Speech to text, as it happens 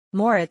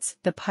Moritz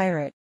the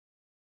Pirate.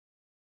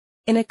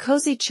 In a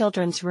cozy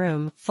children's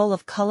room full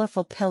of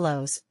colorful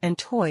pillows and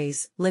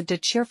toys lived a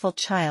cheerful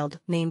child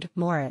named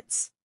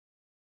Moritz.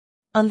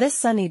 On this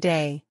sunny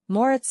day,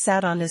 Moritz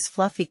sat on his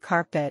fluffy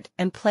carpet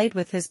and played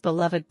with his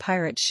beloved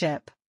pirate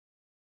ship.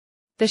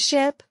 The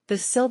ship, the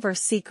Silver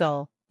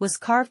Seagull, was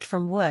carved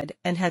from wood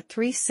and had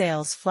 3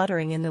 sails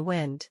fluttering in the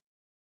wind.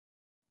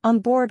 On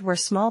board were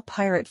small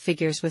pirate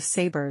figures with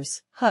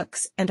sabers,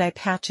 hooks, and eye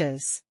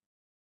patches.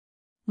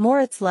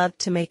 Moritz loved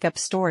to make up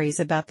stories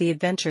about the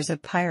adventures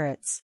of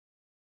pirates.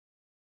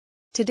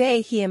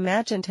 Today he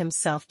imagined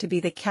himself to be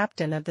the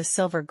captain of the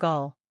Silver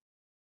Gull.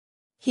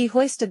 He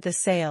hoisted the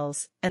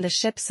sails, and the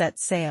ship set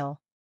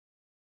sail.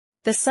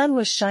 The sun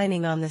was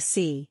shining on the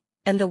sea,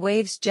 and the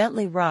waves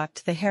gently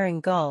rocked the herring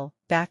gull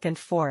back and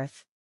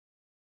forth.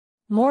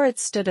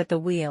 Moritz stood at the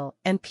wheel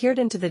and peered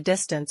into the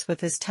distance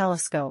with his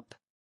telescope.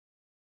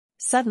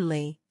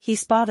 Suddenly, he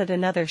spotted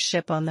another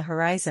ship on the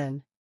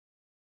horizon.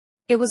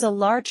 It was a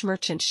large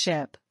merchant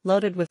ship,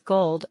 loaded with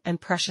gold and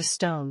precious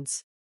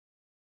stones.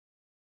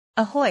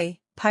 "Ahoy,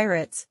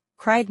 pirates!"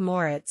 cried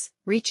Moritz,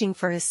 reaching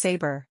for his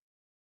saber.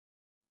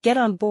 "Get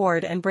on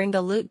board and bring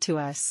the loot to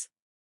us."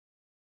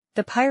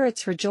 The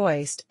pirates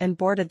rejoiced and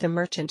boarded the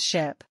merchant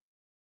ship.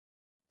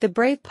 The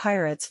brave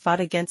pirates fought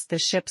against the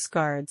ship's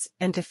guards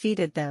and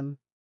defeated them.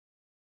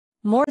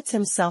 Moritz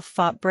himself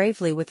fought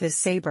bravely with his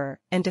saber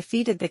and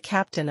defeated the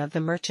captain of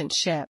the merchant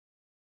ship.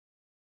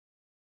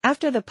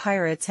 After the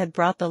pirates had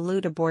brought the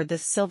loot aboard the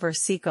Silver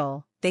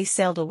Seagull, they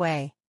sailed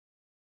away.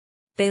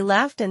 They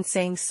laughed and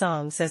sang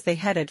songs as they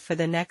headed for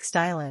the next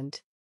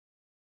island.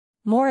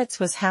 Moritz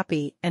was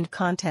happy and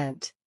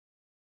content.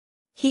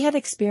 He had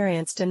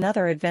experienced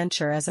another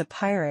adventure as a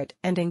pirate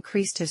and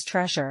increased his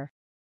treasure.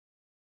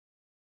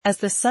 As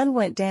the sun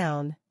went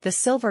down, the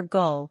Silver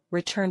Gull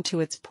returned to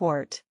its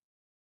port.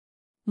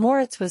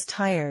 Moritz was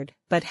tired,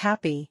 but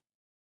happy.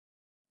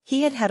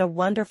 He had had a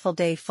wonderful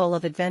day full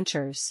of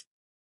adventures.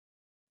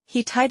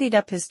 He tidied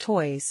up his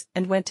toys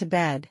and went to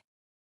bed.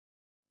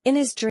 In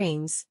his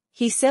dreams,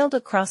 he sailed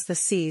across the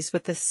seas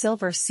with the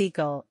Silver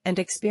Seagull and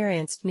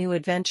experienced new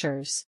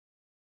adventures.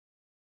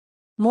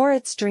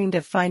 Moritz dreamed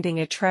of finding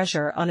a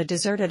treasure on a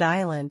deserted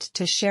island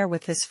to share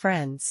with his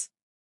friends.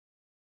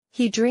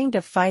 He dreamed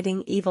of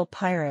fighting evil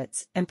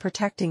pirates and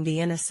protecting the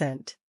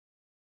innocent.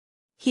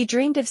 He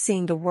dreamed of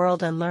seeing the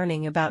world and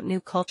learning about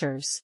new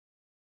cultures.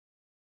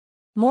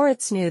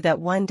 Moritz knew that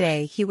one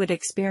day he would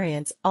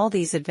experience all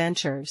these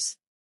adventures.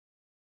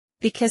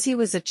 Because he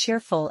was a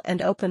cheerful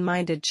and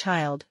open-minded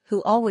child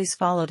who always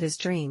followed his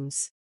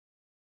dreams.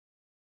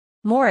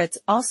 Moritz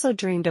also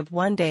dreamed of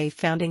one day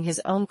founding his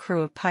own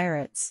crew of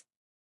pirates.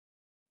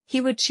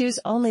 He would choose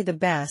only the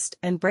best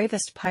and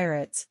bravest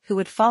pirates who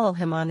would follow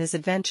him on his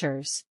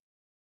adventures.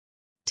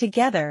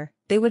 Together,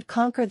 they would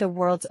conquer the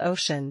world's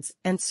oceans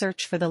and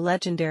search for the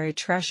legendary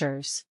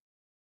treasures.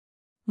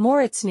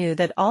 Moritz knew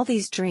that all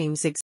these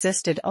dreams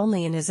existed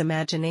only in his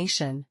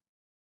imagination.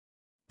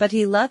 But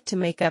he loved to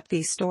make up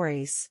these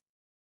stories.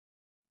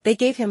 They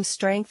gave him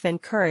strength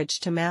and courage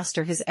to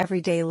master his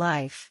everyday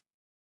life.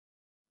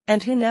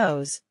 And who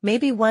knows,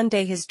 maybe one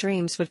day his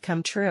dreams would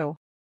come true.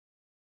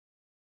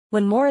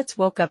 When Moritz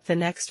woke up the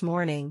next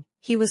morning,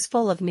 he was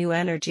full of new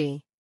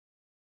energy.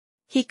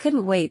 He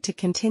couldn't wait to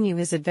continue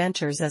his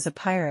adventures as a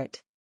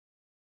pirate.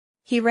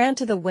 He ran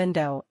to the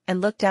window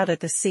and looked out at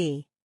the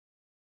sea.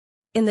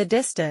 In the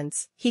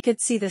distance, he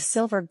could see the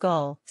Silver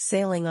Gull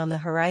sailing on the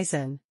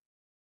horizon.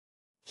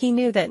 He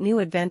knew that new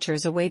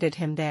adventures awaited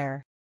him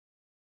there.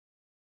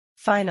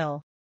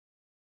 Final.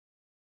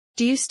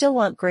 Do you still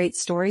want great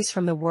stories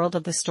from the world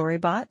of the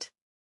Storybot?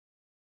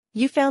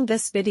 You found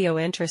this video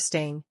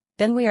interesting?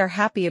 Then we are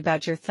happy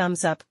about your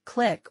thumbs up,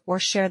 click or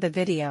share the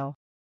video.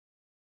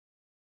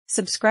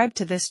 Subscribe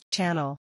to this channel.